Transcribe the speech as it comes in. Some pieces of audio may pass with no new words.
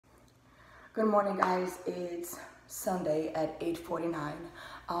Good morning, guys. It's Sunday at 8:49.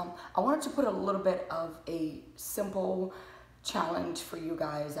 I wanted to put a little bit of a simple challenge for you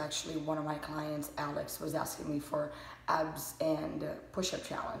guys. Actually, one of my clients, Alex, was asking me for abs and push-up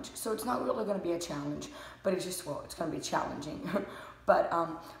challenge. So it's not really going to be a challenge, but it's going to be challenging. But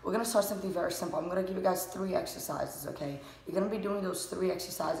we're going to start something very simple. I'm going to give you guys 3 exercises, okay? You're going to be doing those 3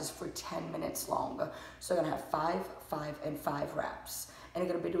 exercises for 10 minutes long. So you're going to have 5, 5, and 5 reps. And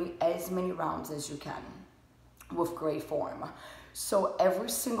you're going to be doing as many rounds as you can with great form. So every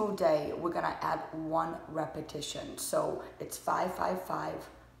single day, we're going to add 1 repetition. So it's 5, 5, 5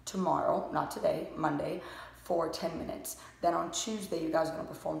 tomorrow, not today, Monday, for 10 minutes. Then on Tuesday, you guys are going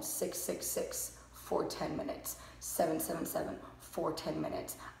to perform 6, 6, 6 for 10 minutes, 7, 7, 7 for 10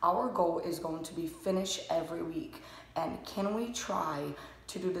 minutes. Our goal is going to be finish every week. And can we try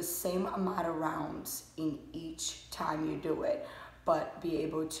to do the same amount of rounds in each time you do it, but be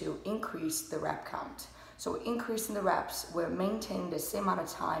able to increase the rep count? So increasing the reps, we're maintaining the same amount of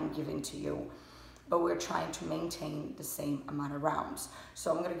time given to you, but we're trying to maintain the same amount of rounds.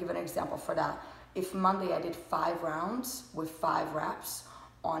 So I'm gonna give an example for that. If Monday I did 5 rounds with 5 reps,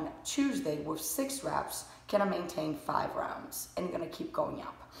 on Tuesday with 6 reps, can I maintain 5 rounds? And you're gonna keep going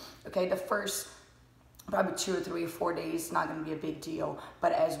up. Okay, the first probably 2 or 3 or 4 days, not gonna be a big deal,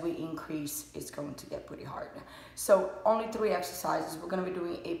 but as we increase, it's going to get pretty hard. So only 3 exercises. We're gonna be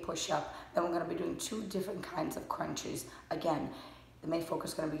doing a push-up, then we're gonna be doing 2 different kinds of crunches. Again, the main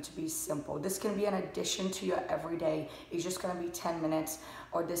focus is gonna be to be simple. This can be an addition to your everyday. It's just gonna be 10 minutes,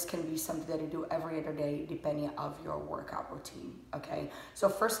 or this can be something that you do every other day, depending of your workout routine, okay? So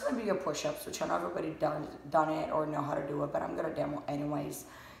first gonna be your push-ups, which I know everybody done it or know how to do it, but I'm gonna demo anyways.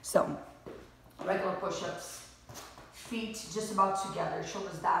 So, regular push-ups, feet just about together,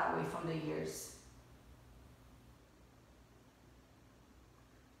 shoulders down away from the ears.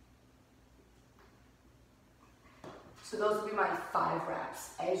 So those will be my 5 reps.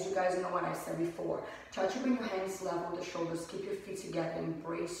 As you guys know what I said before, try to bring your hands level with the shoulders, keep your feet together,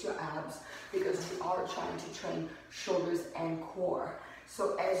 embrace your abs, because we are trying to train shoulders and core.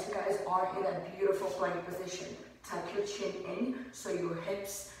 So as you guys are in that beautiful plank position, tuck your chin in so your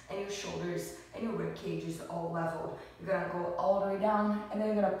hips and your shoulders and your rib cage is all leveled. You're gonna go all the way down, and then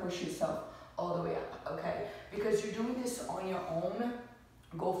you're gonna push yourself all the way up, okay? Because you're doing this on your own,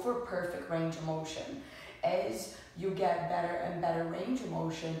 go for perfect range of motion. As you get better and better range of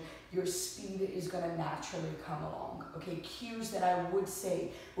motion, your speed is gonna naturally come along, okay? Cues that I would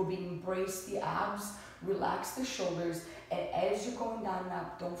say would be embrace the abs, relax the shoulders, and as you're going down and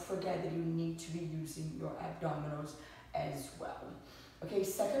up, don't forget that you need to be using your abdominals as well. Okay,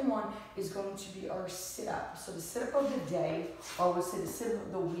 second one is going to be our sit-up. So the sit-up of the day, or I would say the sit-up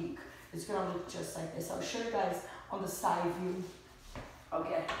of the week, is gonna look just like this. I'll show you guys on the side view.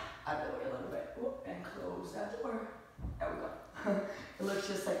 Okay, out of the way a little bit. Whoop, and close that door. There we go. It looks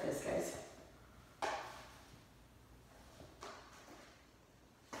just like this, guys.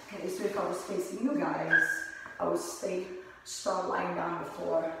 Okay, so if I was facing you guys, I would start lying down the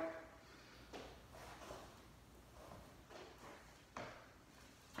floor.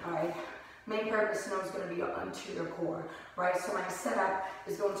 Alright, main purpose now is going to be your anterior core, right? So my setup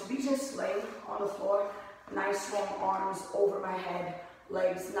is going to be just laying on the floor, nice long arms over my head,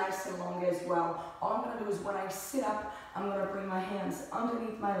 legs nice and long as well. All I'm going to do is when I sit up, I'm going to bring my hands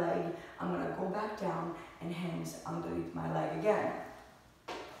underneath my leg, I'm going to go back down and hands underneath my leg again.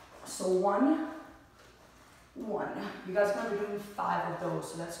 So 1, 1. You guys are going to be doing 5 of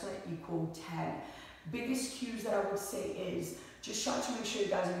those, so that's going to equal 10. Biggest cues that I would say is just try to make sure you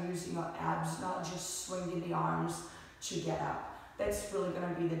guys are using your abs, not just swinging the arms to get up. That's really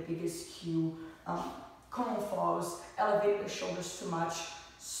going to be the biggest cue. Common falls, elevating the shoulders too much,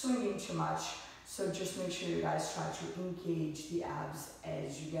 swinging too much. So just make sure you guys try to engage the abs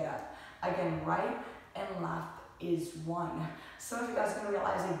as you get up. Again, right and left is 1. Some of you guys are going to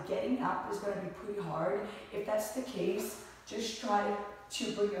realize that getting up is going to be pretty hard. If that's the case, just try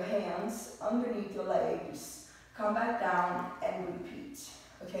to bring your hands underneath your legs, come back down, and repeat.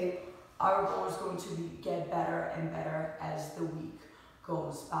 Okay, our goal is going to be get better and better as the week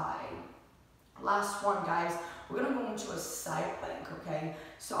goes by. Last one, guys, we're gonna go into a side plank, okay?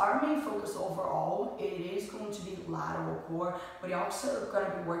 So our main focus overall, it is going to be lateral core, but you're also gonna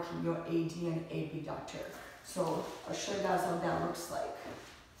be working your AD and abductor. So I'll show you guys how that looks like.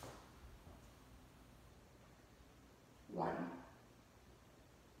 1,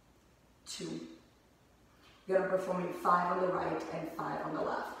 2. You're gonna perform 5 on the right and 5 on the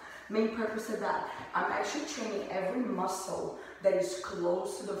left. Main purpose of that, I'm actually training every muscle that is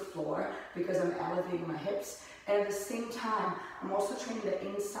close to the floor because I'm elevating my hips. And at the same time, I'm also training the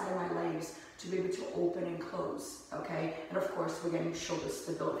inside of my legs legs to be able to open and close, okay? And of course, we're getting shoulder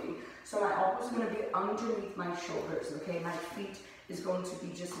stability. So my elbows are gonna be underneath my shoulders, okay? My feet is going to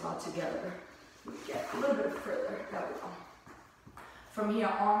be just about together. We get a little bit further, there we go. From here,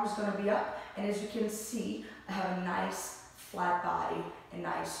 arms gonna be up, and as you can see, I have a nice flat body, a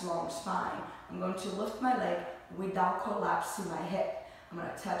nice long spine. I'm going to lift my leg without collapsing my hip. I'm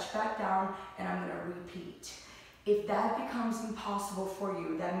gonna touch back down, and I'm gonna repeat. If that becomes impossible for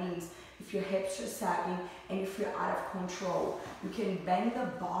you, that means if your hips are sagging and if you're out of control, you can bend the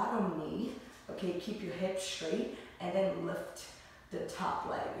bottom knee, okay, keep your hips straight, and then lift the top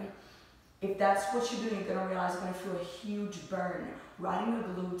leg. If that's what you're doing, you're gonna realize you're gonna feel a huge burn right in your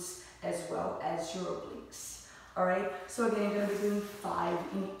glutes as well as your obliques. All right, so again, you're gonna be doing 5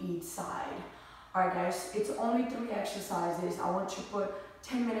 in each side. All right, guys, it's only 3 exercises. I want you to put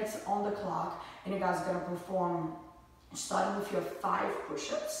 10 minutes on the clock, and you guys are gonna perform, starting with your 5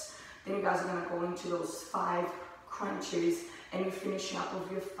 push-ups. Then you guys are gonna go into those 5 crunches, and you're finishing up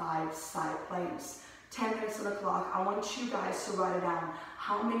with your 5 side planks. 10 minutes on the clock. I want you guys to write it down.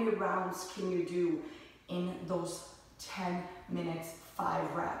 How many rounds can you do in those 10 minutes,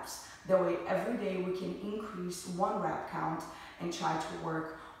 5 reps? That way, every day we can increase 1 rep count and try to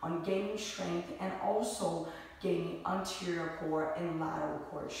work on gaining strength and also gaining anterior core and lateral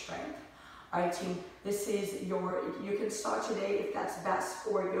core strength. All right, team, this is you can start today if that's best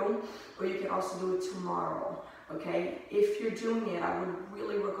for you, or you can also do it tomorrow, okay? If you're doing it, I would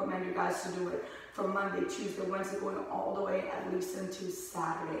really recommend you guys to do it from Monday, Tuesday, Wednesday, going all the way at least into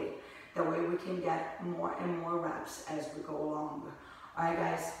Saturday. That way we can get more and more reps as we go along. All right,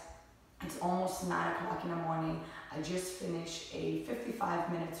 guys, it's almost 9 o'clock in the morning. I just finished a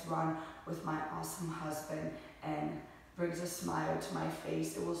 55 minutes run with my awesome husband, and brings a smile to my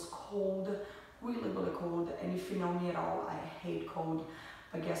face. It was cold, really, really cold. And if you know me at all, I hate cold.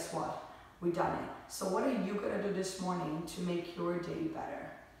 But guess what? We done it. So what are you gonna do this morning to make your day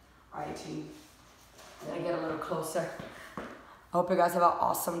better? All right, team. I'm gonna get a little closer. I hope you guys have an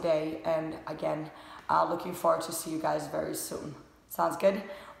awesome day. And again, looking forward to see you guys very soon. Sounds good?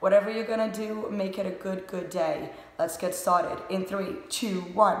 Whatever you're gonna do, make it a good day. Let's get started. In 3, 2,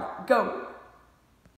 1, go.